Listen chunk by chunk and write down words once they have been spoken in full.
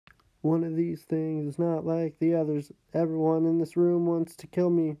One of these things is not like the others. Everyone in this room wants to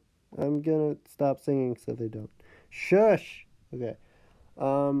kill me. I'm gonna stop singing so they don't. Shush! Okay.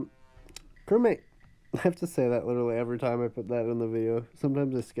 Um, Crewmate. I have to say that literally every time I put that in the video.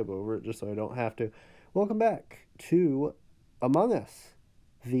 Sometimes I skip over it just so I don't have to. Welcome back to Among Us,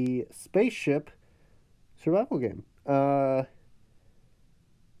 the spaceship survival game.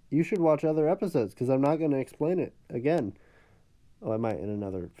 You should watch other episodes because I'm not going to explain it again. Oh, I might in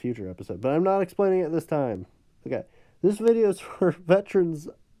another future episode, but I'm not explaining it this time. Okay, this video is for veterans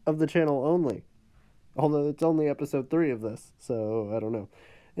of the channel only. Although it's only episode 3 of this, so I don't know.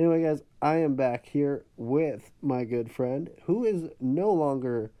 Anyway, guys, I am back here with my good friend, who is no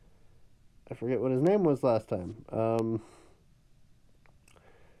longer... I forget what his name was last time. Well,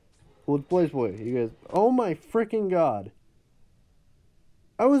 it's Blaze Boy. You guys... Oh my freaking god.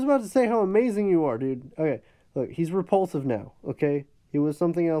 I was about to say how amazing you are, dude. Okay, look, he's repulsive now, okay? He was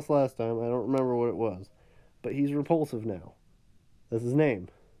something else last time. I don't remember what it was. But he's repulsive now. That's his name.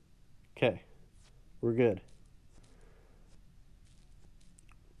 Okay. We're good.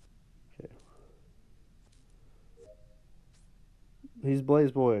 Okay. He's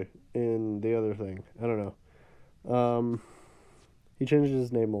Blaze Boy in the other thing. I don't know. He changes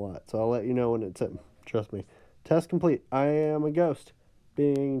his name a lot, so I'll let you know when it's him. Trust me. Test complete. I am a ghost.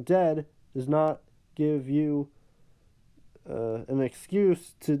 Being dead does not give you an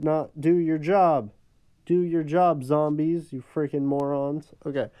excuse to not do your job. Do your job, zombies, you freaking morons.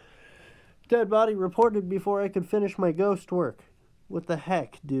 Okay. Dead body reported before I could finish my ghost work. What the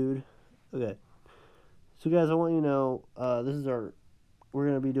heck, dude? Okay. So, guys, I want you to know, we're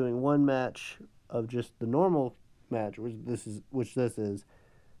going to be doing one match of just the normal match, which this is.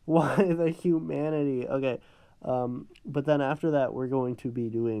 Why the humanity? Okay. But then after that, we're going to be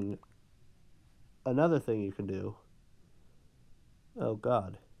doing another thing you can do. Oh,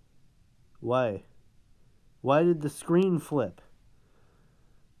 God. Why? Why did the screen flip?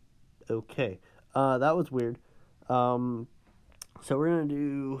 Okay. That was weird. So we're going to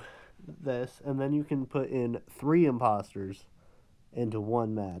do this, and then you can put in 3 imposters into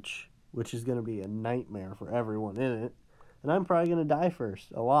one match, which is going to be a nightmare for everyone in it. And I'm probably going to die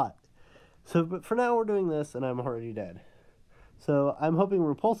first, a lot. So, but for now, we're doing this, and I'm already dead. So, I'm hoping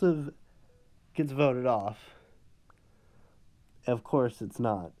Repulsive gets voted off. Of course, it's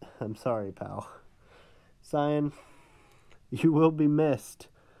not. I'm sorry, pal. Cyan, you will be missed.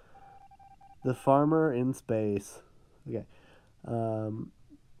 The farmer in space. Okay.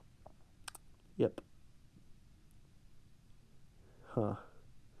 Yep. Huh.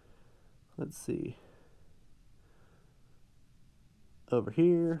 Let's see. Over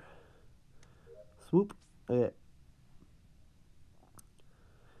here. Swoop. Okay.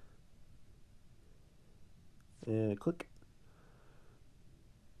 And click.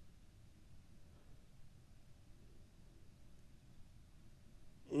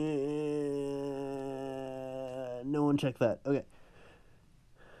 And no one checked that. Okay.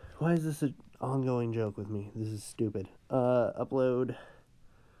 Why is this an ongoing joke with me? This is stupid. Upload.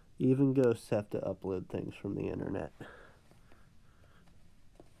 Even ghosts have to upload things from the internet.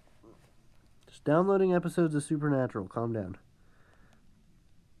 Just downloading episodes of Supernatural. Calm down.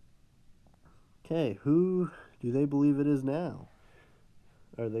 Okay, who do they believe it is now?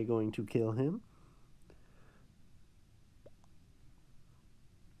 Are they going to kill him?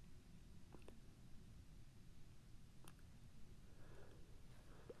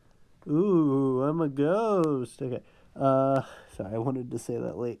 Ooh, I'm a ghost. Okay. Sorry, I wanted to say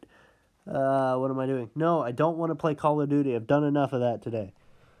that late. What am I doing? No, I don't want to play Call of Duty. I've done enough of that today.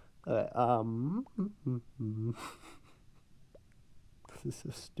 Okay, this is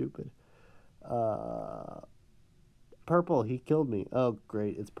so stupid. Purple, he killed me. Oh,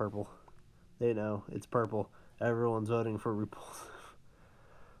 great, it's purple. They know, it's purple. Everyone's voting for repulsive.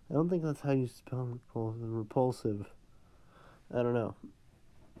 I don't think that's how you spell repulsive. Repulsive. I don't know.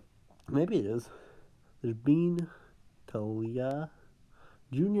 Maybe it is. There's Bean, Talia,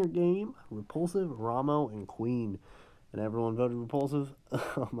 Junior Game, Repulsive, Ramo, and Queen. And everyone voted Repulsive?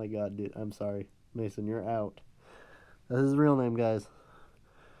 Oh my god, dude. I'm sorry. Mason, you're out. That's his real name, guys.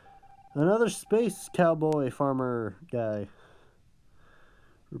 Another space cowboy farmer guy.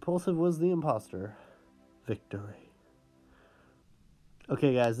 Repulsive was the imposter. Victory.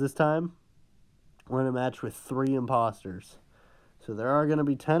 Okay, guys, this time we're in a match with 3 imposters. So there are going to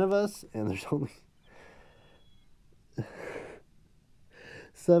be 10 of us, and there's only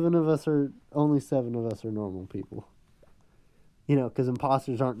 7 of us are normal people. You know, because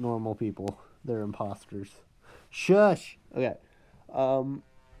imposters aren't normal people. They're imposters. Shush! Okay.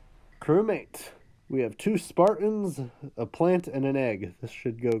 Crewmate, We have 2 Spartans, a plant, and an egg. This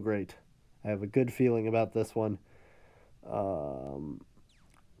should go great. I have a good feeling about this one. Blow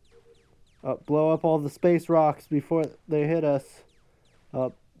up all the space rocks before they hit us.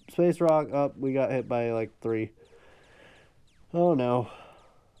 Space rock up. We got hit by like 3. Oh no.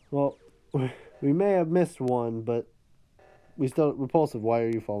 Well, we may have missed one, but we still repulsive. Why are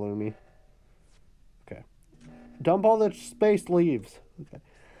you following me? Okay. Dump all the space leaves. Okay.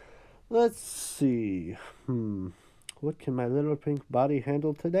 Let's see. What can my little pink body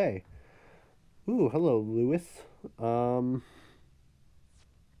handle today? Ooh, hello, Lewis. Man,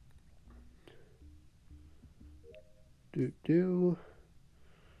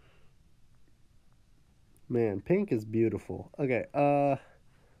 pink is beautiful. Okay,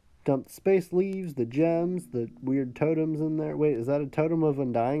 dump space leaves, the gems, the weird totems in there. Wait, is that a totem of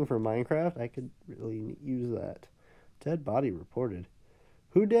undying for Minecraft? I could really use that. Dead body reported.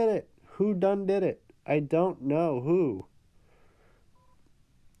 Who did it? Who done did it? I don't know who.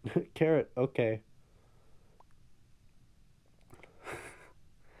 Carrot, okay.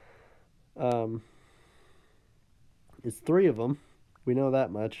 It's 3 of them. We know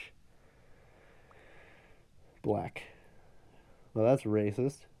that much. Black. Well, that's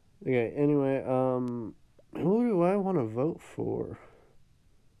racist. Okay, anyway, who do I want to vote for?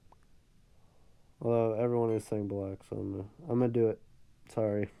 Although everyone is saying black, so I'm gonna do it.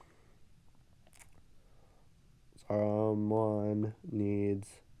 Sorry. Someone needs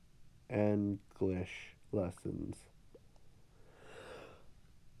English lessons.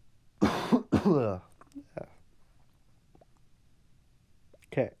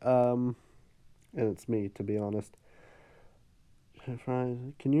 Okay, and it's me, to be honest.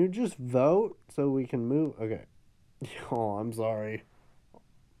 Can you just vote so we can move? Okay. Oh, I'm sorry.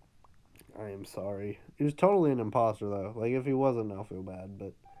 I am sorry. He was totally an imposter, though. Like, if he wasn't, I'll feel bad,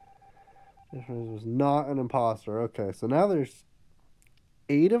 but this was not an imposter. Okay, so now there's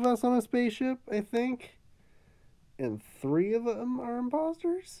 8 of us on a spaceship, I think, and 3 of them are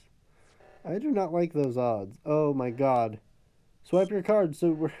imposters? I do not like those odds. Oh, my God. Swipe your card.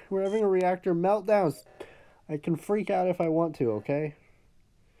 So we're having a reactor meltdown. I can freak out if I want to, okay?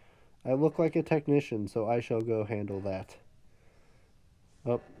 I look like a technician, so I shall go handle that.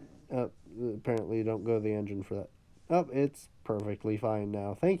 Apparently you don't go to the engine for that. It's perfectly fine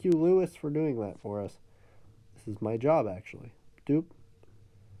now. Thank you, Lewis, for doing that for us. This is my job, actually. Doop.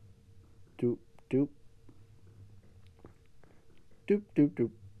 Doop, doop. Doop, doop,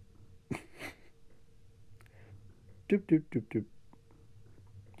 doop. Doop, doop, doop, doop.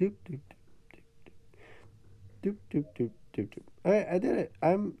 Doop, doop, doop. Doop, doop, doop, doop, doop. Alright, I did it.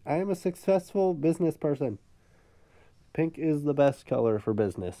 I am a successful business person. Pink is the best color for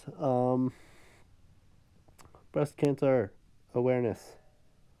business. Breast cancer awareness.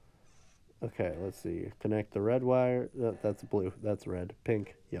 Okay, let's see. Connect the red wire. That's blue. That's red.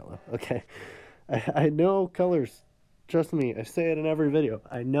 Pink. Yellow. Okay. I know colors. Trust me. I say it in every video.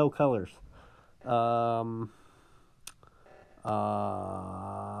 I know colors. Why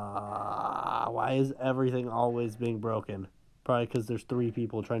is everything always being broken? Probably because there's 3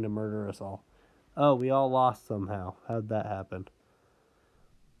 people trying to murder us all. Oh, we all lost somehow. How'd that happen?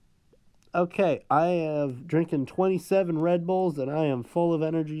 Okay, I have drinking 27 Red Bulls and I am full of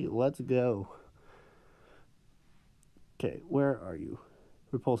energy. Let's go. Okay, where are you?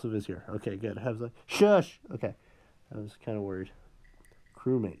 Repulsive is here. Okay, good. Have the shush. Okay, I was kind of worried.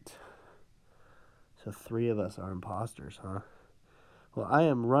 Crewmate. So 3 of us are imposters, huh? Well, I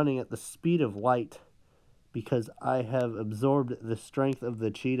am running at the speed of light because I have absorbed the strength of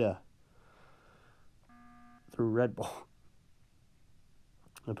the cheetah through Red Bull.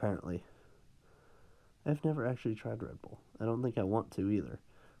 Apparently. I've never actually tried Red Bull. I don't think I want to either.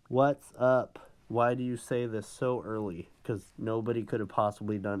 What's up? Why do you say this so early? Because nobody could have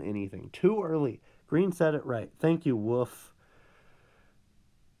possibly done anything. Too early. Green said it right. Thank you, Woof.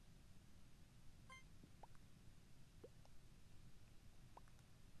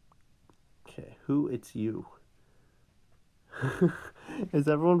 Okay, who? It's you. Is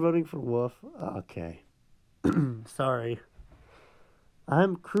everyone voting for Woof? Okay. Sorry.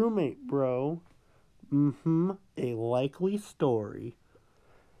 I'm crewmate, bro. A likely story.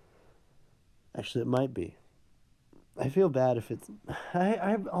 Actually, it might be. I feel bad if it's...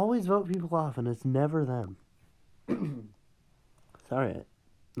 I always vote people off, and it's never them. Sorry, I'm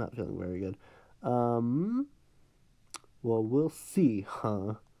not feeling very good. Well, we'll see,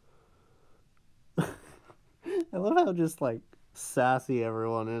 huh? I love how just, like, sassy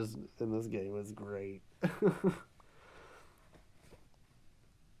everyone is in this game. It's great.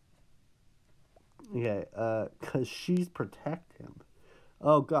 Okay, because she's protect him.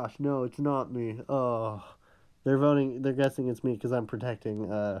 Oh gosh, no, it's not me. Oh, they're voting. They're guessing it's me because I'm protecting.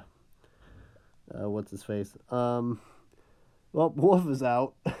 What's his face? Well, Wolf is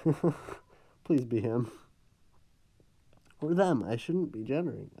out. Please be him or them. I shouldn't be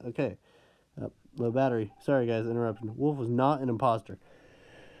gendering. Okay. Low battery. Sorry, guys, interruption. Wolf was not an imposter.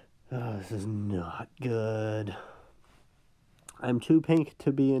 Oh, this is not good. I'm too pink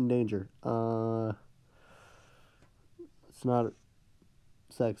to be in danger. It's not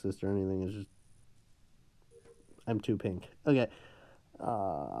sexist or anything. It's just I'm too pink. Okay.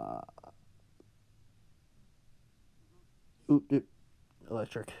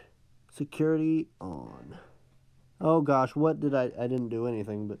 Electric. Security on. Oh gosh, what did I didn't do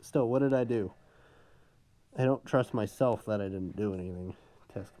anything, but still, what did I do? I don't trust myself that I didn't do anything.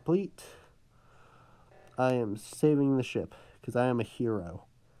 Test complete. I am saving the ship because I am a hero.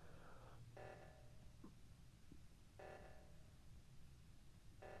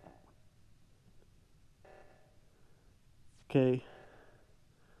 Okay.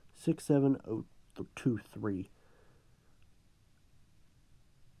 67023.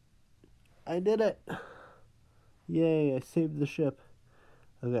 I did it. Yay, I saved the ship.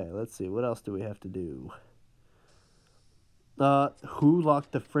 Okay, let's see. What else do we have to do? Who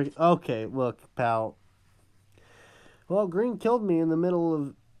locked the frick? Okay, look, pal. Well, Green killed me in the middle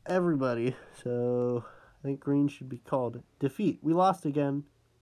of everybody, so I think Green should be called defeat. We lost again.